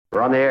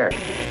We're on the air.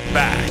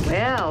 Back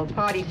Well,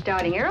 party's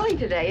starting early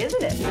today,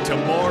 isn't it? to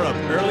more of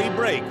Early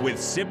Break with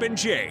Sip and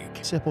Jake.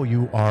 Sipple,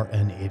 you are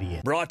an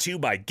idiot. Brought to you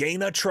by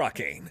Gaina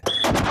Trucking.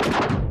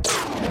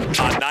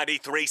 On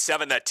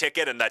 93.7 The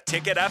Ticket and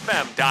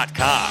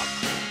theticketfm.com.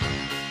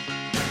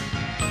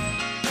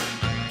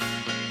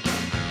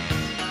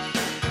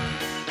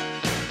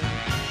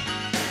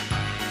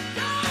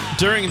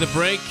 During the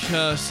break,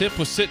 Sip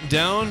was sitting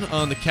down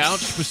on the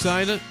couch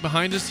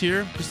behind us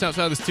here, just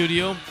outside the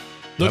studio.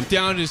 Looked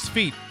down at his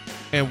feet.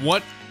 And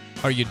what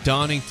are you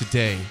donning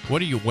today?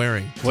 What are you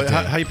wearing today?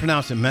 How you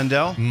pronounce it?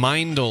 Mendel?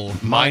 Mindel.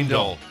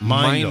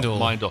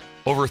 Mindel.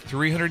 Over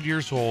 300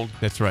 years old.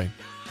 That's right.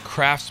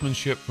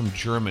 Craftsmanship from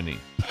Germany.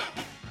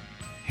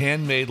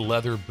 Handmade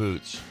leather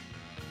boots.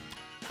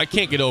 I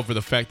can't get over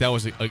the fact that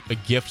was a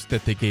gift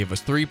that they gave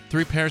us. Three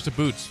pairs of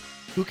boots.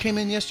 Who came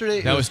in yesterday?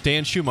 That was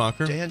Dan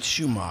Schumacher. Dan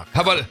Schumacher.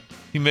 How about it?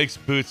 He makes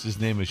boots. His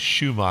name is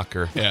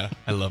Schumacher. Yeah,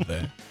 I love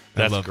that.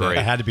 That's I love great.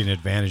 That had to be an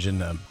advantage in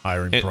the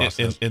hiring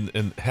process.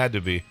 And had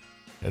to be.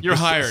 You're This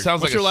hired.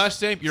 Sounds What's like your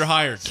last name? You're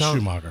hired.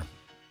 Schumacher.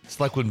 It's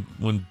like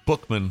when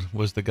Bookman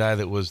was the guy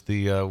that was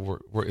the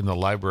were in the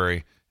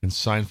library in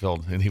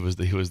Seinfeld, and he was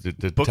the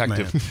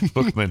detective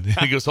Bookman.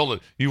 He goes, "Hold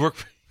it, you work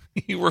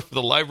for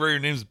the library.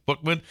 Your name's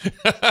Bookman."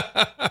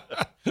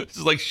 This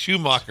is like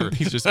Schumacher.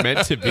 He's just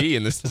meant to be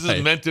in this. This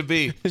is meant to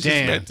be. It's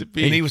just meant to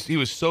be. And he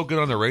was so good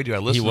on the radio. I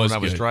listened when I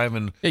was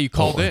driving. Yeah, you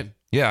called in.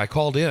 Yeah, I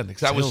called in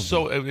because I was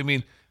so. I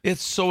mean,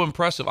 it's so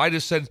impressive. I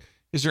just said,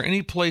 "Is there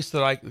any place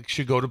that I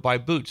should go to buy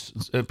boots?"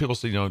 And people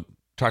say,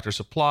 Tractor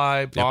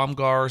Supply,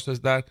 Baumgar says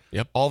that.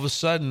 Yep. All of a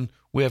sudden,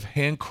 we have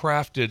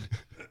handcrafted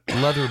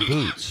leather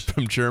boots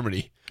From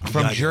Germany.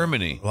 from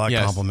Germany. A lot of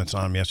Yes. compliments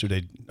on him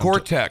yesterday.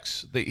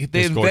 Gore-Tex.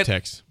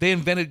 Gore-Tex. They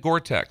invented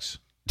Gore-Tex.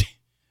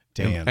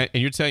 Dan. And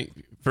you're saying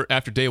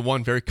after day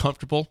one, very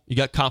comfortable. You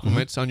got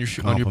compliments on your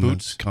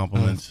boots.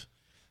 Compliments.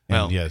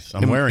 Well, And yes,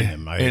 I'm wearing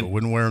them. I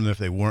wouldn't wear them if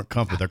they weren't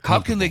comfortable. They're How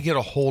comfortable. can they get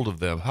a hold of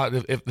them? How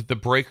if the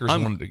breakers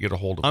wanted to get a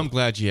hold of them? I'm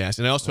glad you asked.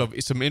 And I also have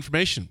some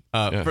information.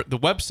 The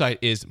website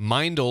is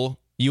Mindel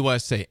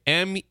USA,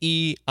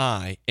 MEINDL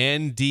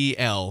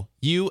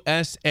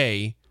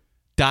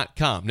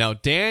USA.com. Now,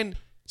 Dan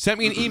sent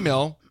me an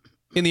email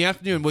in the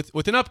afternoon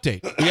with an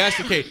update. We asked,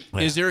 okay,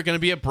 is there going to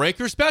be a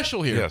breaker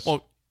special here? Yes.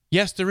 Well,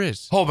 yes, there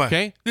is. Hold on.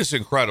 Okay. This is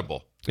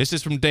incredible. This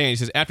is from Dan. He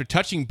says, after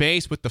touching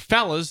base with the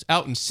fellas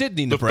out in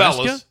Sydney,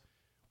 Nebraska, fellas.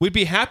 we'd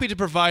be happy to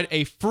provide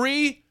a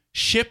free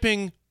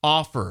shipping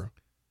offer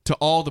to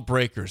all the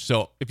breakers.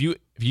 So if you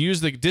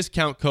use the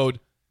discount code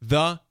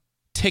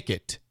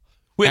THETICKET.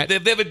 Wait, they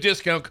have a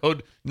discount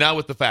code now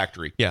with the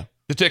factory. Yeah.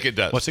 The ticket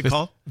does. What's it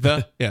called?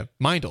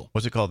 Mindel.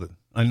 What's it called?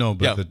 I know,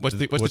 but Yeah, what's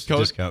the code?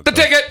 discount The code?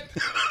 ticket.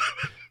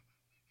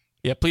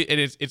 Yeah,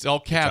 please. It's all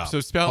caps. So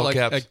spell All it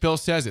caps. like Bill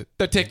says it.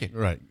 The ticket.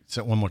 Right.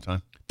 Say it one more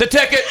time. The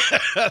ticket.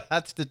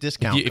 That's the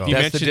discount If code. you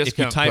That's the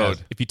discount code.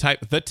 If you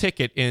type the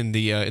ticket in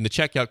the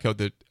checkout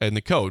code in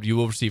the code, you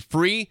will receive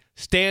free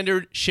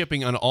standard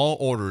shipping on all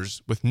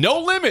orders with no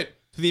limit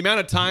to the amount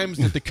of times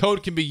that the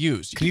code can be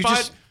used. Can you find-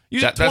 just-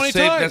 use it 20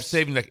 times? That's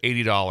saving like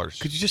 $80.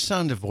 Could you just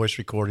sound a voice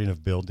recording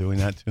of Bill doing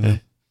that to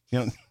me?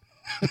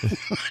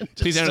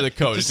 Please enter the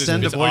code. Just It's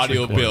send a it's voice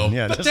audio recording. bill.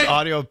 Yeah, just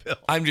audio bill.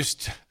 I'm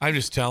just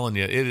telling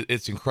you,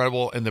 it's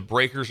incredible, and the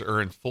breakers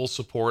are in full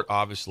support.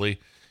 Obviously,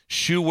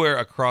 shoe wear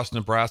across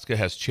Nebraska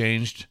has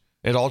changed.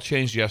 It all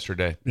changed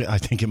yesterday. Yeah, I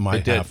think it might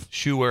It did. have.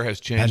 Shoe wear has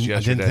changed I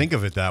yesterday. didn't think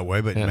of it that way,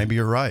 but maybe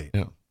you're right.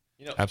 Yeah,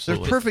 They're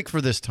absolutely. perfect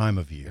for this time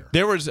of year.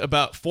 There was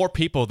about 4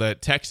 people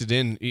that texted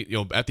in,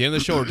 at the end of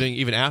the show or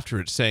even after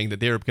it, saying that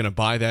they were going to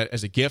buy that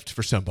as a gift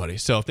for somebody.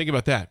 So think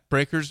about that.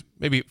 Breakers,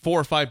 maybe 4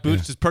 or 5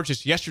 boots just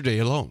purchased yesterday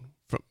alone.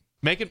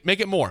 Make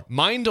it more.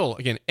 Mindel,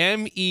 again,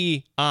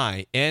 MEINDL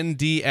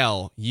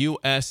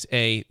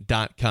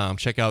USA.com.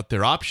 Check out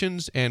their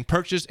options and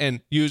purchase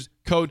and use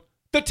code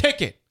The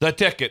Ticket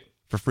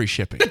for free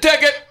shipping. The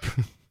ticket.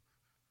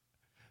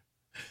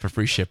 For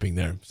free shipping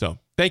there. So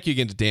thank you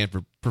again to Dan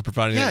for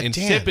providing Yeah, that. And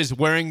Dan. Sip is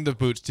wearing the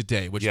boots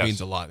today, which Yes.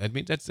 means a lot. That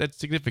means that's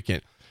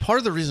significant. Part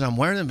of the reason I'm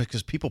wearing them is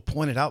because people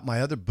pointed out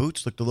my other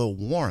boots looked a little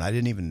worn. I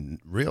didn't even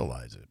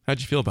realize it. How'd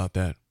you feel about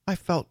that? I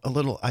felt a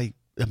little,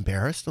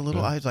 embarrassed a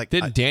little. I was like,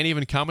 Didn't Dan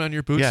even comment on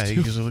your boots yeah, too?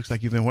 because it looks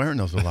like you've been wearing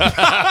those a lot.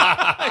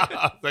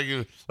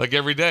 like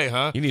every day,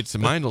 huh? You need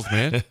some Mindels,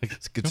 man.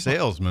 It's a good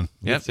salesman.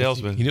 Yep.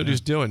 salesman. He knew what he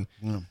was doing.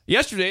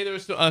 Yesterday, there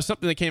was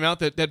something that came out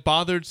that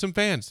bothered some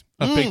fans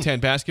of Big Ten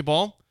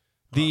basketball.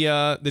 The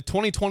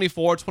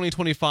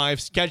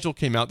 2024-2025 schedule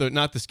came out.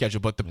 Not the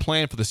schedule, but the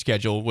plan for the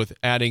schedule with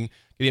getting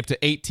up to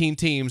 18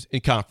 teams in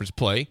conference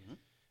play.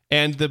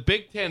 And the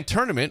Big Ten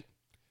tournament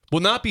will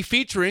not be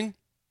featuring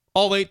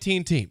all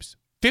 18 teams.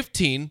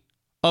 15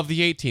 of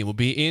the 18 will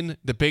be in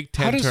the Big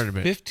Ten How does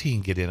tournament.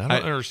 15 get in? I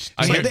don't understand.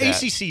 I hear the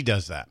that. ACC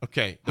does that.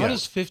 Okay. How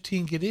does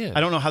 15 get in?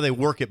 I don't know how they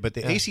work it, but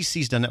the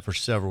ACC's done that for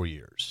several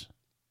years.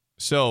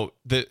 So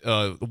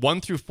the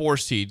 1 through 4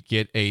 seed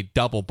get a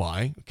double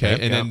bye, okay,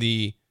 and then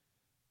the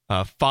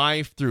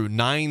 5 through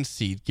 9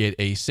 seed get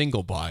a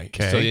single bye.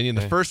 Okay. So in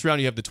the first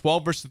round, you have the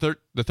 12 versus the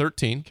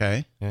 13,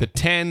 Okay. the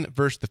 10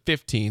 versus the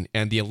 15,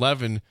 and the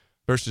 11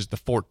 versus the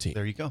 14.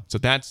 There you go. So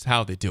that's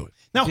how they do it.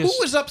 Now, who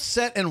was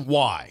upset and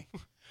why?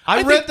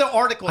 I read the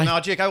article. Now,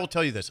 Jake, I will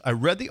tell you this. I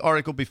read the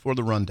article before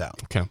the rundown.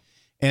 Okay.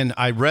 And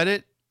I read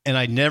it, and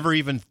I never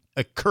even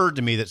occurred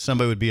to me that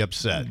somebody would be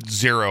upset.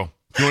 Zero.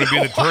 If you want to be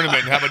in the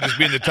tournament, how about just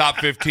be in the top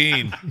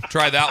 15?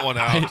 Try that one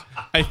out.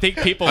 I think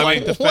people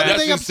like the what fact. are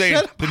they That's insane.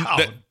 upset about?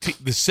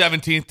 The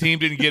 17th team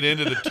didn't get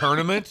into the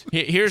tournament.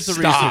 Here's the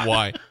Stop. reason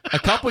why. A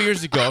couple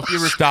years ago,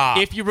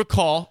 if you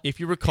recall,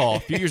 a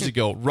few years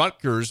ago,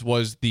 Rutgers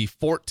was the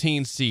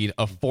 14 seed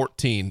of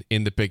 14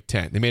 in the Big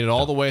Ten. They made it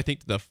all the way, I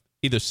think, to the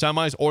either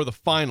semis or the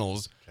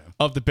finals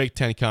of the Big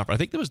Ten Conference. I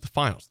think it was the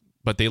finals,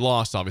 but they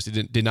lost,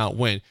 obviously, did not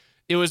win.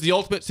 It was the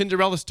ultimate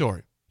Cinderella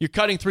story. You're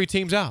cutting 3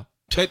 teams out.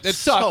 That sucks.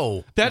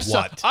 So That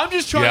sucks. what? I'm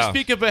just trying to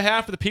speak on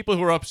behalf of the people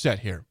who are upset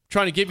here.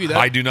 Trying to give you that.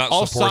 I do not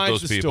all support sides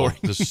those of the people. story.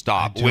 Just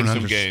stop. I Win don't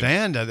some games.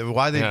 understand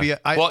why they'd be.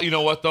 Well, you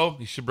know what, though?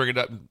 You should bring it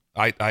up.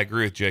 I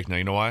agree with Jake now.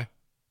 You know why?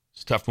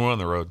 It's tough to win on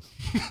the road.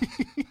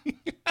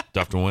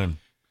 Tough to win.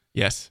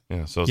 Yes.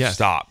 Yeah, so Yes.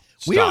 stop.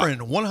 We are in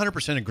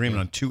 100% agreement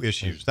on 2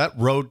 issues. That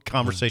road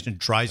conversation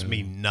drives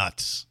me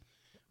nuts.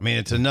 I mean,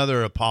 it's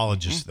another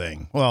apologist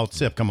thing. Well,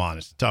 Sip, come on.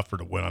 It's tougher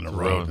to win on the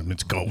road. I mean,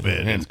 it's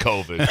COVID. And it's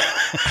COVID.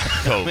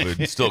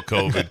 COVID. Still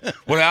COVID.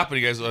 What happened?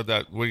 You guys why'd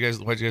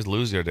you guys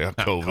lose there? COVID.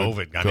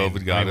 COVID got COVID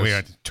in. got us. We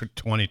had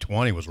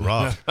 2020 was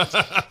rough.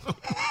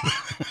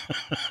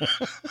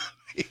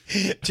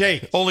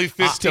 Jake, Only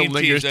still 15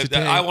 lingers teams.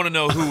 today. I want to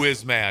know who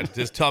is mad.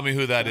 Just tell me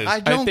who that is. I I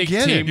don't think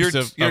get it. teams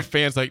You're- of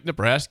fans like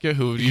Nebraska,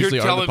 who You're usually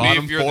are the telling me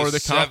bottom if you're 4 of the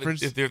the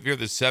conference. if you're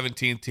the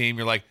 17th team,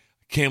 you're like,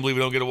 I can't believe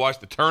we don't get to watch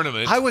the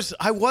tournament. I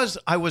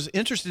was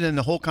interested in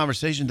the whole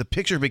conversation, the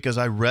picture, because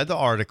I read the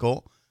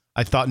article.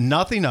 I thought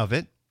nothing of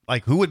it.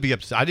 Like, who would be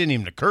upset? I didn't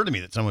even occur to me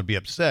that someone would be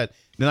upset.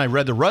 Then I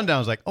read the rundown. I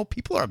was like, oh,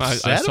 people are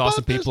upset. I saw about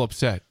some this? people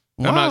upset.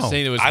 Wow. I'm not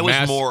saying it was. I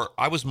mass-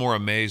 was more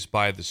amazed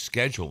by the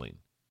scheduling.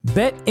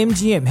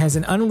 BetMGM has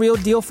an unreal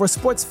deal for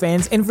sports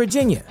fans in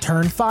Virginia.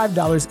 Turn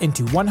 $5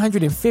 into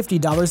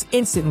 $150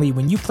 instantly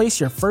when you place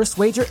your first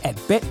wager at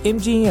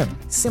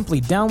BetMGM. Simply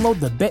download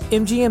the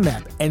BetMGM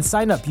app and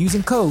sign up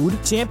using code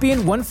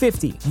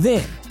Champion150.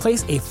 Then,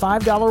 place a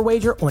 $5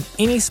 wager on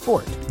any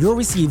sport. You'll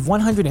receive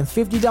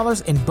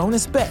 $150 in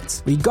bonus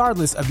bets,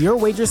 regardless of your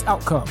wager's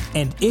outcome.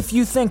 And if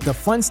you think the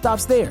fun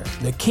stops there,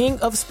 the King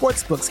of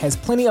Sportsbooks has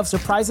plenty of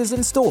surprises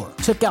in store.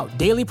 Check out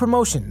daily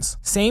promotions,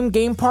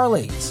 same-game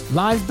parlays,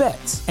 live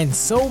bets, and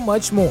so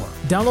much more.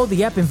 Download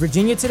the app in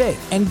Virginia today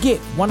and get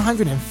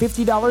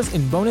 $150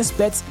 in bonus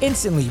bets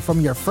instantly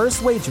from your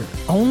first wager.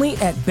 Only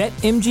at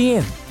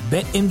BetMGM.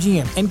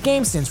 BetMGM and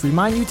GameSense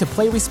remind you to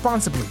play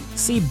responsibly.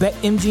 See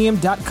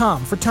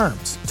BetMGM.com for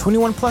terms.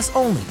 21 plus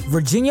only.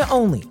 Virginia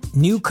only.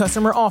 New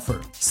customer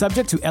offer.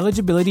 Subject to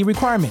eligibility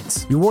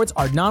requirements. Rewards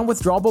are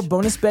non-withdrawable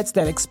bonus bets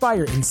that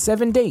expire in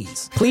 7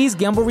 days. Please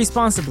gamble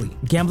responsibly.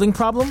 Gambling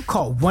problem?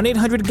 Call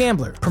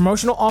 1-800-GAMBLER.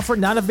 Promotional offer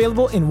not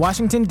available in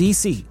Washington,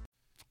 D.C.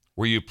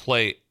 Where you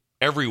play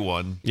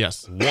everyone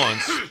Yes.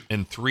 once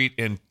and three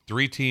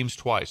teams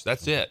twice.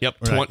 That's it. Yep,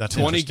 Right, that's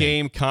 20 interesting.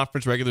 game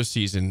conference regular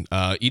season.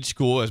 Each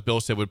school, as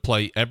Bill said, would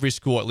play every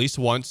school at least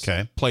once.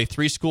 Okay. Play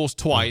 3 schools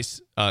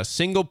twice.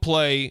 Single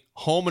play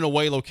home and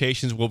away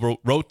locations will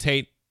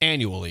rotate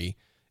annually,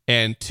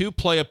 and 2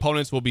 play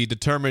opponents will be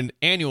determined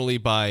annually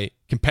by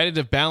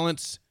competitive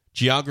balance,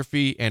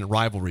 geography, and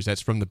rivalries.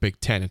 That's from the Big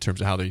Ten in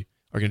terms of how they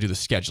are going to do the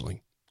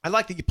scheduling. I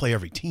like that you play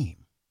every team.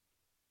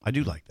 I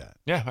do like that.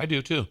 Yeah, I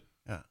do too.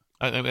 Yeah.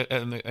 And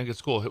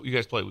it's cool. You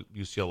guys play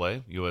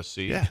UCLA,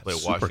 USC, Yeah, play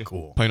super Washington.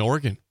 cool. Playing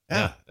Oregon.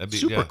 Yeah, that'd be-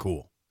 super yeah.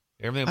 cool.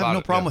 Everything I about have no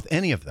it, problem yeah. with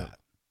any of that.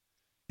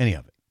 Any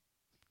of it.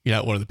 You're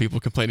not one of the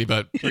people complaining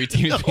about 3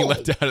 teams being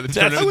left out of the That's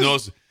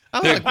tournament.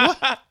 I'm like,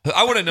 what?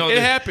 I want to know. It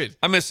that- happened.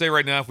 I'm going to say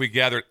right now, if we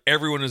gathered,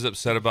 everyone is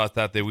upset about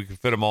that. We could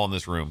fit them all in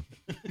this room.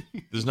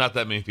 There's not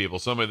that many people.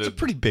 Somebody It's a that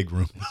pretty big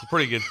room. it's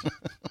pretty good.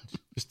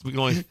 We can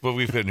only what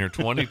we fit in here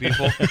 20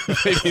 people. So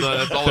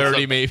that's all 30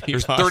 upset. maybe,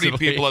 There's 30 possibly.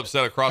 people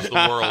upset across the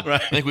world. I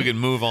think we can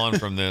move on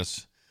from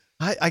this.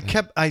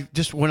 I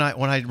just when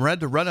I read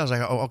the run, I was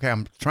like, oh, okay.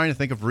 I'm trying to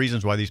think of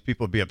reasons why these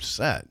people would be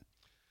upset.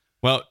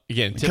 Well,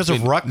 again, Because of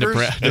typically Rutgers?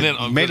 Nebraska- And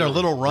then Made a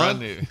little run?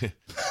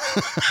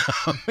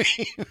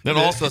 Then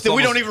also, That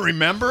we don't even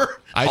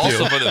remember. I do.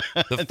 also for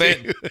the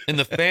fan and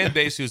the fan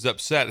base who's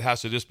upset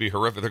has to just be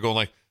horrific. They're going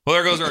like, well,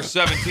 there goes our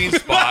 17th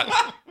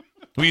spot.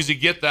 We usually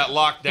get that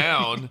locked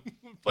down.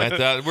 At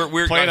that,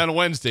 we're Playing on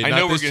Wednesday,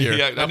 not this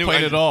year. Not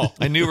playing at all.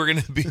 I knew we were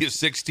going to be a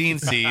 16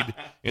 seed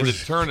in the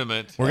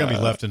tournament. We're gonna be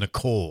left in the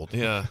cold.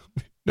 Yeah,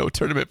 No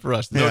tournament for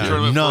us. no Yeah,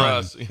 tournament none. for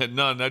us. Yeah,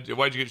 none.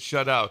 Why'd you get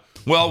shut out?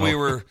 Well, we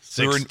were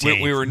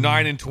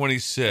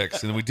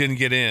 9-26, and we didn't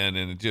get in,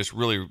 and it just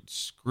really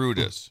screwed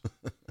us.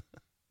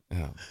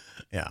 Yeah.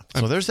 Yeah.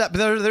 So there's that.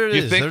 There it Do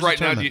you is. think There's a right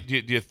now? Do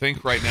tournament. you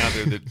think right now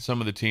that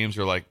some of the teams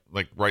are like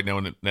right now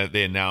when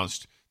they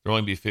announced there'll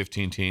only be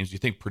 15 teams? Do you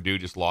think Purdue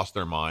just lost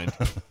their mind?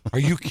 Are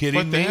you kidding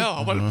What me? the hell?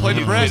 I want to play Are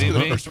you Nebraska in kidding the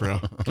me? first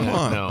round. Come Yeah,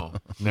 on. no,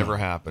 never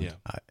happened.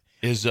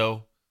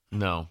 Izzo,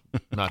 no,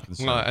 not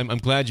concerned. Well, I'm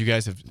glad you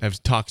guys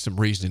have talked some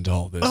reason into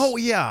all this. Oh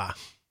yeah,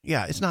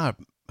 yeah. It's not.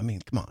 I mean,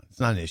 come on, it's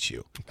not an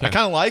issue. Okay. I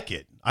kind of like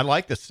it. I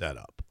like the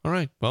setup. All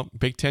right. Well,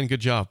 Big Ten,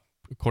 good job,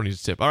 according to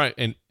Sip. All right.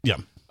 And Yeah.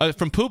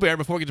 from Pooh Bear,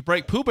 before we get to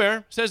break, Pooh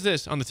Bear says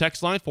this on the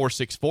text line,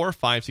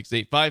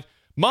 464-5685.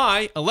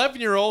 My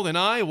 11-year-old and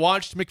I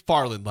watched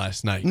McFarland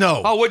last night.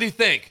 No. Oh, what do you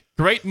think?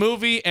 Great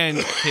movie, and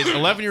his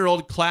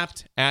 11-year-old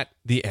clapped at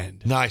the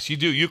end. Nice. You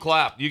do. You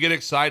clap. You get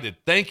excited.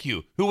 Thank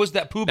you. Who was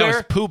that? Pooh That Bear?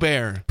 was Pooh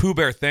Bear. Pooh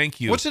Bear, thank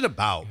you. What's it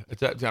about?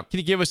 Can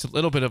you give us a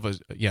little bit of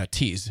a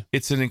tease?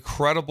 It's an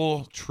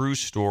incredible, true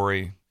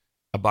story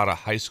about a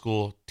high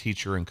school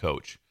teacher and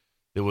coach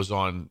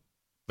that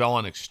fell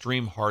on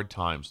extreme hard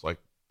times. Like,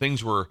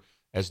 things were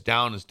as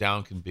down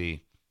can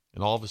be.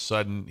 And all of a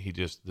sudden, he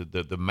just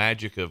the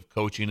magic of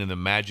coaching and the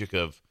magic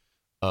of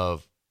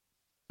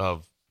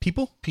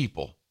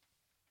people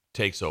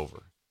takes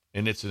over,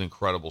 and it's an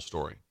incredible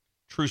story,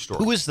 true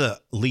story. Who is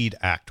the lead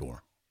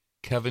actor?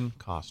 Kevin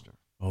Costner?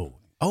 Oh,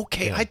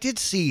 okay. Yeah. I did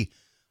see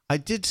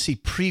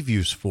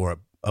previews for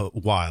a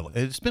while.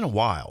 It's been a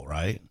while,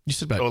 right? You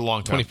said about A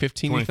long time.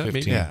 2015, you thought,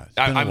 maybe? 2015. Yeah, it's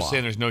been a I'm while.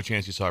 saying there's no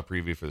chance you saw a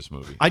preview for this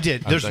movie. I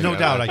did. There's no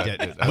doubt I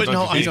did. But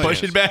no, He's I know.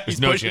 pushing back. He's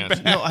There's no pushing chance.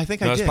 back. No, I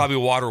think No, I it's did. probably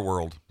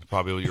Waterworld.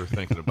 Probably what you were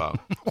thinking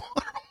about.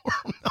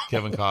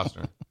 Kevin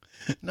Costner.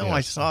 No, I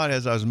saw it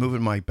as I was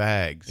moving my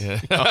bags. Yeah.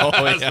 Oh,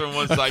 That's yeah. from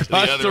one side to the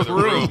Across other of the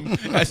room.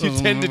 as you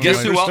tend to do.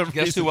 Guess for some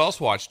Guess reason. who else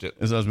watched it?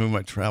 As I was moving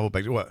my travel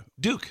bags. What?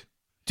 Duke.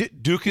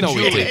 Did, Duke and No,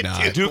 we Julie. did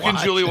not. Duke and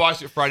Julie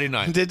watched it Friday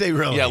night. did they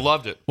really? Yeah,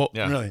 loved it. Well,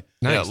 yeah. really?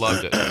 Yeah, Nice.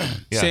 loved it.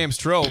 Yeah. Sam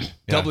Stroh,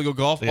 Double Eagle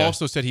Golf, Yeah.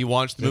 also said he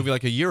watched the movie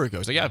like a year ago.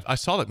 He's like, yeah, I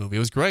saw that movie. It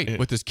was great Yeah.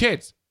 with his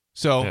kids.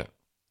 So, Yeah.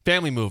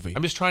 family movie.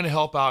 I'm just trying to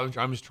help out.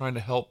 I'm just trying to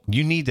help.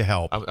 You need to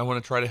help. I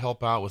want to try to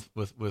help out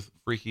with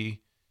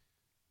Freaky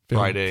Film.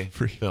 Friday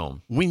Free.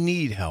 film. We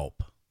need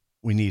help.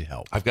 We need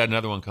help. I've got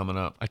another one coming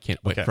up. I can't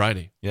wait. Okay.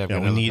 Friday. Yeah, I've Yeah,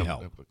 got we another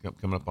need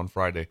coming up on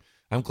Friday.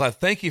 I'm glad.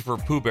 Thank you for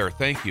Pooh Bear.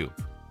 Thank you.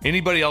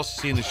 Anybody else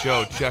seeing the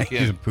show, check Thank you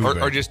in to Pooh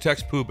Bear. or just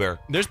text Pooh Bear.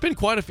 There's been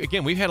quite a few.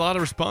 Again, we've had a lot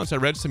of response. I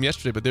read some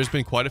yesterday, but there's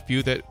been quite a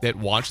few that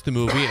watched the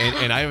movie,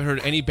 and I haven't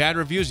heard any bad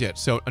reviews yet.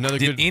 So another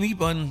Did good.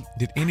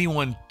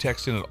 anyone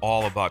text in at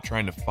all about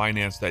trying to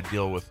finance that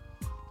deal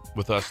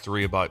with us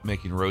three about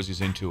making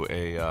Rosie's into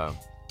a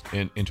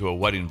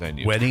wedding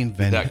venue? Wedding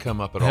venue. Did that come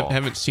up at all?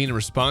 Haven't seen a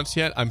response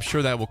yet. I'm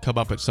sure that will come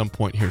up at some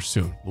point here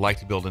soon. Like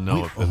to be able to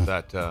know if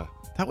that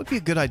That would be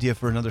a good idea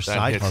for another that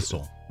side hits-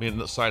 hustle. I mean,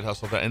 the side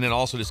hustle that, and then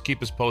also just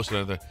keep us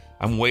posted.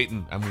 I'm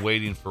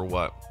waiting for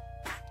what?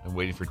 I'm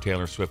waiting for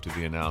Taylor Swift to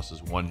be announced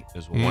as one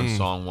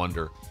song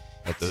wonder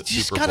at the You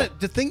just Super Bowl. gotta.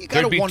 The thing you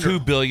gotta There'd be wonder. 2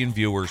 billion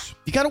viewers.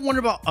 You gotta wonder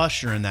about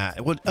Usher in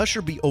that. Would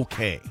Usher be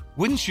okay?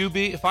 Wouldn't you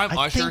be if I'm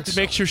I Usher? think It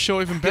makes your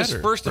show even Because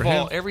better. first of for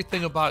all, him.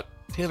 everything about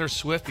Taylor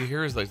Swift you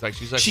hear is like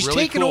she's She's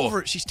really taken cool.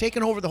 over. She's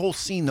taken over the whole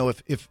scene though.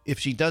 If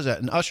she does that,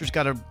 and Usher's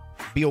got to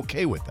be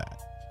okay with that.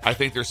 I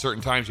think there's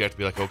certain times you have to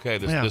be like, okay,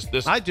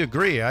 this I do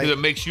agree. it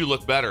makes you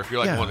look better. If you're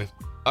like, Yeah. well,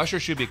 Usher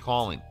should be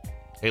calling.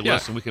 Hey, Yeah.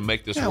 listen, we can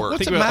make this Yeah, work.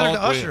 what's Think the about matter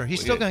to all- Usher?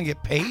 He's still going to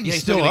get paid. Yeah,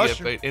 He's still gonna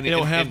Usher. get paid.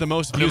 He'll have the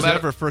most views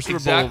ever for a Super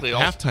Bowl Exactly.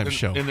 halftime and,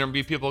 show. And there'll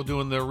be people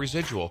doing the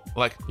residual.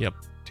 Like Yep.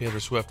 Taylor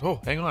Swift.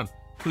 Oh, hang on.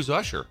 Who's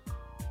Usher?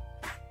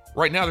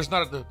 Right now, there's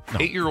not the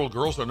 8-year-old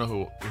girls don't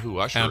know who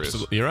Usher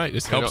Absolutely, you're right.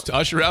 This You helps know- to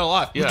usher out a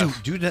lot. is.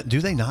 Yeah.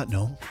 Do they not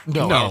know?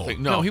 No, I don't think,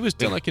 no. he was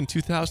done like in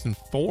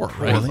 2004, right?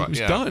 Really? He was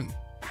Yeah. done.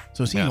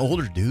 So is he an Yeah.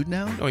 older dude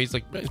now? No, he's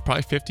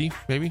probably 50,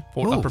 maybe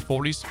Whoa. upper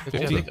 40s,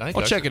 50. I think I'll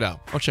check Usher- it out.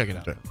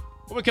 Okay.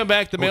 When we come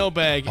back, the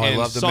mailbag Oh, I and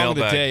love the song of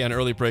the mailbag. day on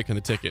Early Break on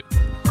the Ticket.